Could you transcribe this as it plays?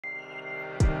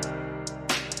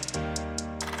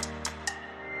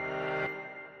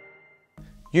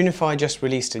UniFi just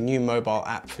released a new mobile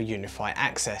app for UniFi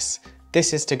Access.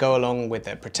 This is to go along with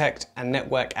their Protect and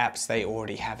network apps they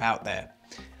already have out there.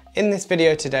 In this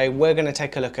video today, we're going to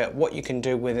take a look at what you can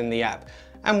do within the app,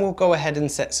 and we'll go ahead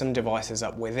and set some devices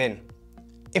up within.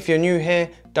 If you're new here,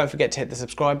 don't forget to hit the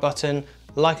subscribe button,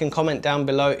 like and comment down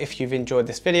below if you've enjoyed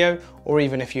this video, or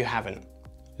even if you haven't.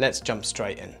 Let's jump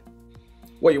straight in.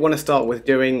 What you want to start with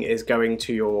doing is going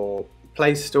to your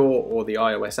Play Store or the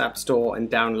iOS App Store and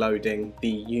downloading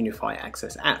the UniFi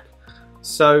Access app.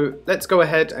 So let's go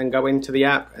ahead and go into the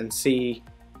app and see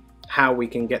how we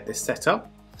can get this set up.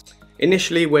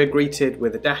 Initially, we're greeted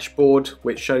with a dashboard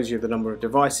which shows you the number of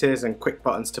devices and quick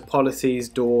buttons to policies,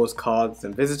 doors, cards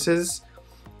and visitors.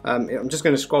 I'm just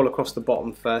going to scroll across the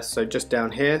bottom first, so just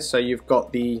down here. So you've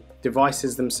got the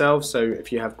devices themselves, so if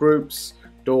you have groups,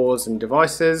 doors and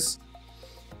devices.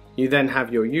 You then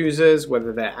have your users,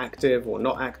 whether they're active or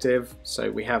not active,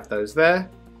 so we have those there.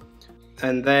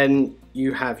 And then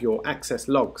you have your access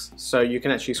logs, so you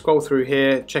can actually scroll through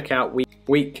here, check out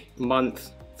week,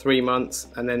 month, 3 months,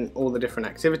 and then all the different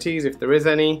activities if there is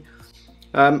any.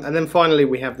 And then finally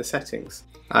we have the settings.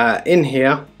 In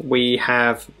here we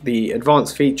have the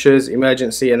advanced features,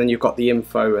 emergency, and then you've got the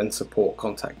info and support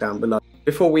contact down below.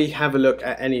 Before we have a look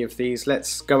at any of these,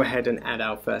 let's go ahead and add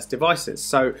our first devices.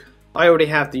 So I already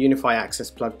have the UniFi Access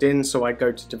plugged in, so I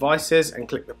go to devices and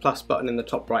click the plus button in the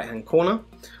top right hand corner.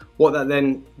 What that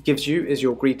then gives you is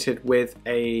you're greeted with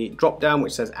a drop down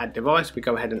which says add device. We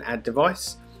go ahead and add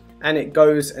device, and it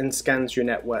goes and scans your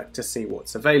network to see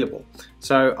what's available.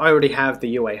 So I already have the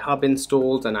UA Hub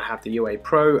installed, and I have the UA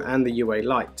Pro and the UA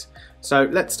Lite. So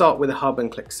let's start with a hub and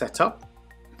click setup,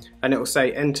 and it will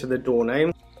say enter the door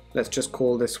name. Let's just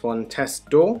call this one test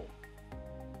door.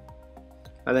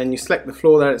 And then you select the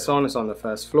floor that it's on the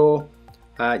first floor.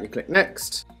 You click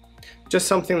next. Just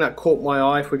something that caught my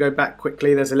eye, if we go back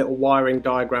quickly, there's a little wiring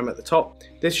diagram at the top.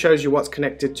 This shows you what's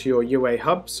connected to your UA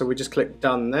hub, so we just click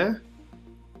done there.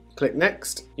 Click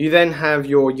next. You then have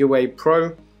your UA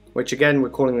Pro, which again we're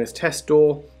calling this test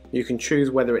door. You can choose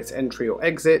whether it's entry or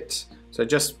exit, so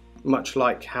just much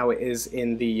like how it is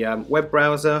in the web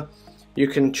browser. You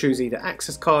can choose either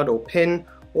access card or PIN,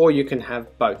 or you can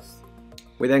have both.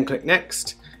 We then click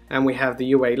next, and we have the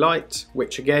UA Lite,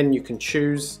 which again you can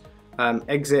choose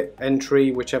exit,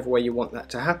 entry, whichever way you want that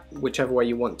to happen, whichever way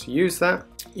you want to use that.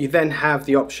 You then have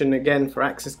the option again for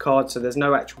access card, so there's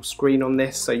no actual screen on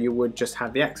this, so you would just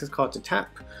have the access card to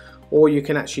tap, or you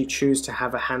can actually choose to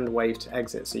have a hand wave to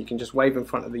exit, so you can just wave in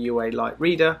front of the UA Lite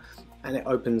reader and it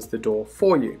opens the door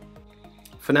for you.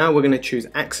 For now we're going to choose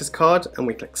access card and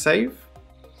we click save.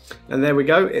 And there we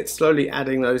go, it's slowly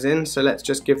adding those in, so let's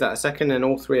just give that a second, and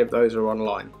all 3 of those are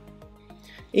online.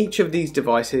 Each of these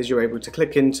devices you're able to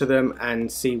click into them and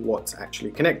see what's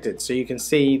actually connected. So you can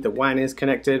see the WAN is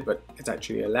connected, but it's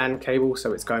actually a LAN cable,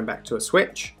 so it's going back to a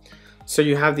switch. So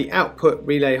you have the output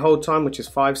relay hold time, which is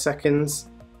 5 seconds.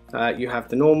 You have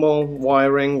the normal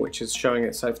wiring, which is showing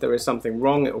it, so if there is something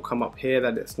wrong it will come up here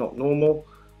that it's not normal.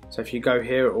 So if you go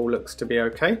here it all looks to be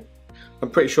okay. I'm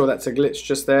pretty sure that's a glitch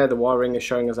just there. The wiring is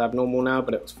showing as abnormal now,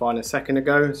 but it was fine a second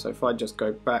ago. So if I just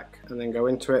go back and then go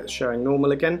into it, it's showing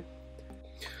normal again.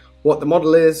 What the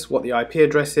model is, what the IP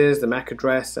address is, the MAC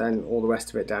address, and all the rest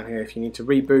of it down here if you need to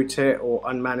reboot it or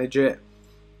unmanage it.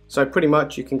 So pretty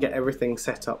much you can get everything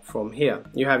set up from here.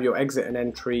 You have your exit and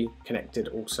entry connected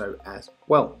also as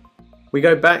well. We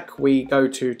go back, we go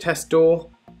to test door,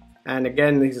 and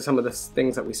again these are some of the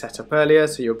things that we set up earlier.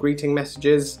 So your greeting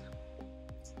messages.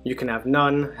 You can have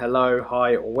none, hello,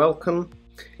 hi or welcome.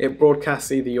 It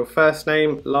broadcasts either your first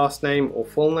name, last name or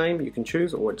full name, you can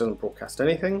choose, or it doesn't broadcast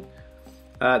anything.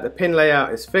 The pin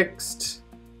layout is fixed,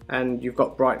 and you've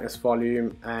got brightness,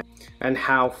 volume and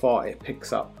how far it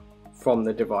picks up from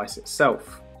the device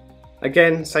itself.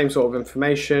 Again, same sort of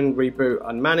information, reboot,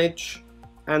 unmanage,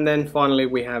 and then finally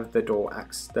we have the door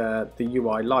access, the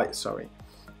UI Lite, sorry.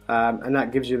 And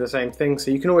that gives you the same thing,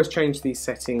 so you can always change these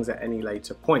settings at any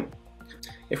later point.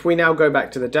 If we now go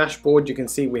back to the dashboard, you can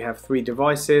see we have 3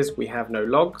 devices, we have no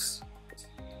logs.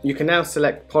 You can now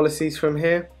select policies from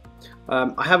here.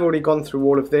 I have already gone through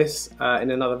all of this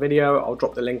in another video. I'll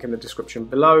drop the link in the description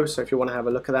below, so if you want to have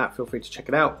a look at that, feel free to check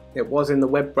it out. It was in the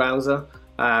web browser,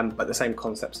 but the same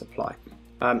concepts apply.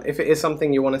 If it is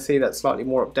something you want to see that's slightly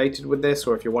more updated with this,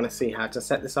 or if you want to see how to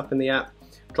set this up in the app,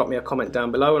 drop me a comment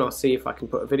down below and I'll see if I can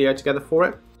put a video together for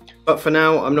it. But for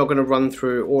now, I'm not going to run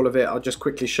through all of it. I'll just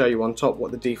quickly show you on top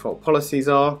what the default policies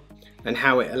are and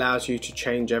how it allows you to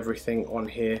change everything on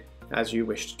here as you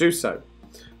wish to do so.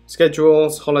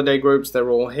 Schedules, holiday groups, they're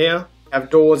all here. Have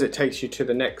doors, it takes you to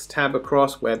the next tab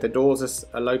across where the doors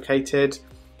are located.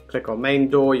 click on main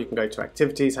door, you can go to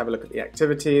activities, have a look at the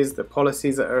activities, the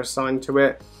policies that are assigned to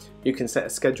it. You can set a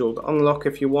scheduled unlock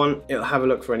if you want. It'll have a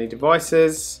look for any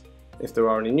devices, if there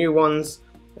are any new ones,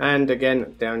 and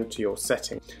again down to your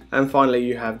setting. And finally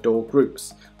you have door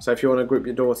groups. So if you want to group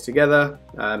your doors together,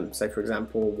 say for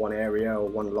example one area or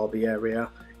one lobby area,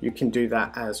 you can do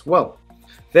that as well.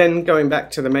 Then going back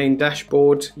to the main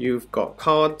dashboard, you've got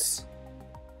cards,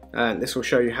 and this will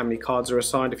show you how many cards are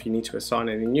assigned, if you need to assign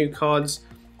any new cards,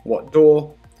 what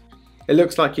door. It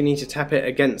looks like you need to tap it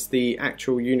against the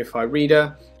actual UniFi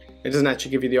reader. It doesn't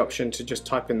actually give you the option to just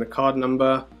type in the card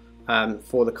number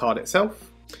for the card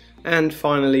itself. And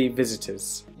finally,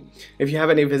 visitors. If you have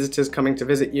any visitors coming to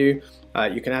visit you,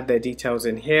 you can add their details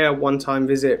in here: one-time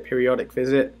visit, periodic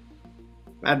visit,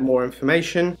 add more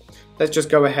information. Let's just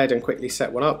go ahead and quickly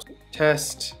set one up.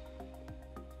 Test.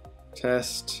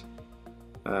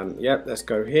 Yep, let's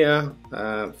go here.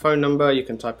 Phone number, you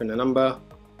can type in a number.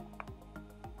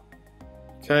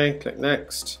 Okay, click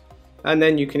next. And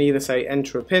then you can either say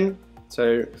enter a PIN,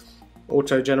 so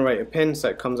auto generate a PIN, so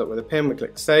it comes up with a PIN. We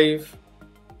click save.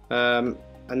 And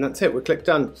that's it, we click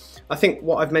done. I think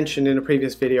what I've mentioned in a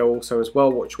previous video also as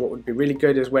well, what would be really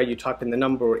good is where you type in the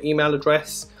number or email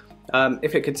address.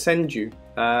 If it could send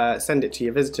it to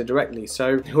your visitor directly,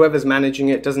 so whoever's managing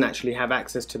it doesn't actually have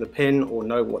access to the PIN or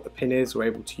know what the PIN is or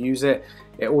able to use it.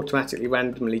 It automatically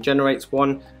randomly generates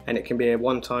one, and it can be a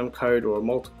one-time code or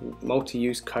a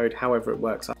multi-use code, however it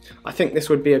works. I think this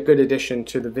would be a good addition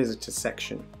to the visitors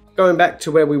section. Going back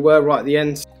to where we were right at the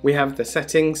end, we have the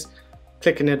settings.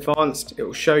 Click in advanced, it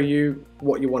will show you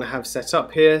what you want to have set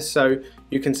up here. So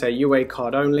you can say UA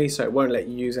card only, so it won't let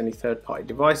you use any third-party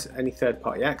device, any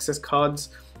third-party access cards.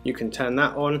 You can turn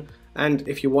that on, and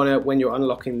if you want to, when you're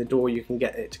unlocking the door, you can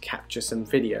get it to capture some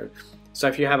video. So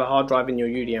if you have a hard drive in your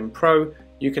UDM Pro,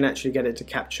 you can actually get it to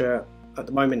capture, at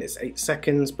the moment it's 8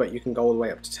 seconds, but you can go all the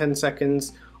way up to 10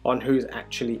 seconds on who's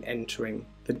actually entering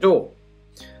the door.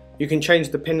 You can change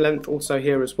the pin length also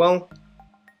here as well,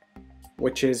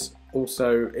 which is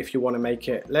also, if you want to make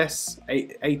it less,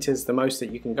 8 is the most that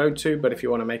you can go to, but if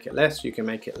you want to make it less, you can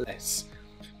make it less.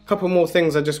 A couple more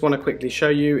things I just want to quickly show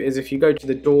you is if you go to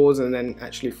the doors and then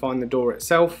actually find the door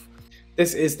itself.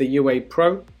 This is the UA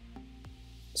Pro.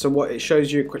 So what it shows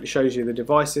you, it quickly shows you the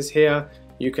devices here.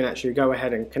 You can actually go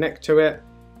ahead and connect to it.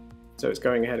 So it's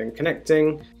going ahead and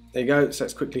connecting. There you go, so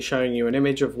it's quickly showing you an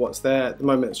image of what's there. At the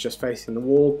moment it's just facing the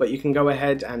wall, but you can go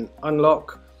ahead and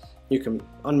unlock. You can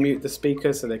unmute the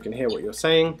speaker so they can hear what you're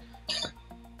saying,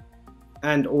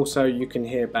 and also you can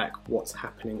hear back what's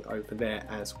happening over there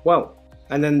as well.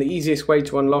 And then the easiest way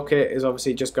to unlock it is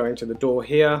obviously just going to the door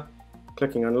here,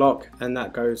 clicking unlock, and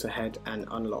that goes ahead and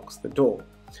unlocks the door.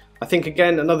 I think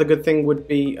again another good thing would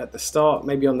be at the start,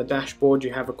 maybe on the dashboard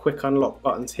you have a quick unlock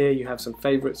buttons here, you have some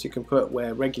favorites you can put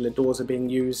where regular doors are being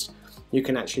used. You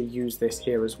can actually use this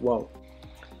here as well.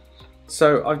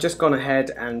 So I've just gone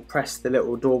ahead and pressed the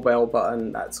little doorbell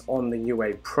button that's on the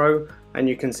UA Pro, and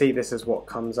you can see this is what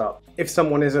comes up. If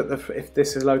someone is if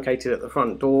this is located at the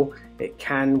front door, it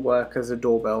can work as a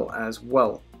doorbell as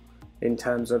well, in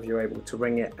terms of you're able to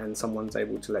ring it and someone's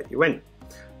able to let you in.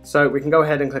 So we can go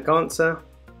ahead and click answer,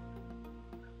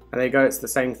 and there you go, it's the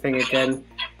same thing again.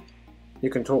 You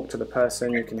can talk to the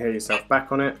person, you can hear yourself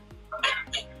back on it.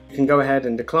 You can go ahead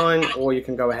and decline, or you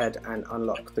can go ahead and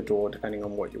unlock the door depending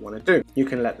on what you want to do. You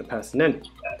can let the person in,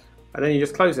 and then you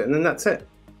just close it, and then that's it.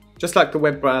 Just like the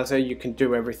web browser, you can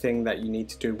do everything that you need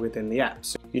to do within the app.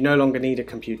 So you no longer need a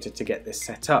computer to get this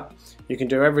set up. You can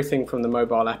do everything from the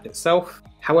mobile app itself.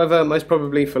 However, most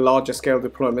probably for larger scale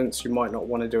deployments, you might not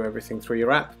want to do everything through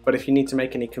your app, but if you need to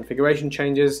make any configuration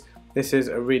changes, this is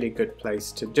a really good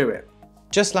place to do it.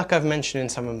 Just like I've mentioned in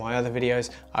some of my other videos,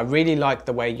 I really like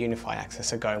the way UniFi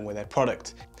Access are going with their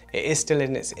product. It is still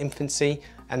in its infancy,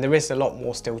 and there is a lot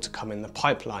more still to come in the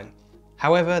pipeline.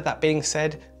 However, that being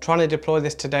said, trying to deploy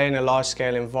this today in a large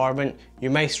scale environment, you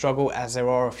may struggle as there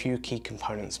are a few key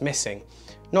components missing.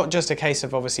 Not just a case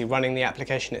of obviously running the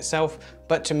application itself,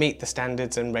 but to meet the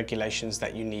standards and regulations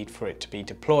that you need for it to be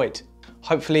deployed.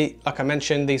 Hopefully, like I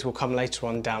mentioned, these will come later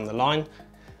on down the line.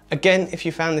 Again, if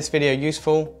you found this video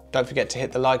useful, don't forget to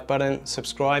hit the like button,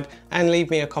 subscribe, and leave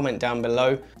me a comment down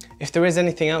below. If there is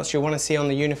anything else you want to see on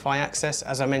the UniFi Access,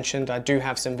 as I mentioned, I do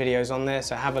have some videos on there,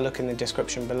 so have a look in the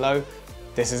description below.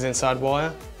 This is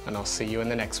InsideWire, and I'll see you in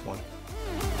the next one.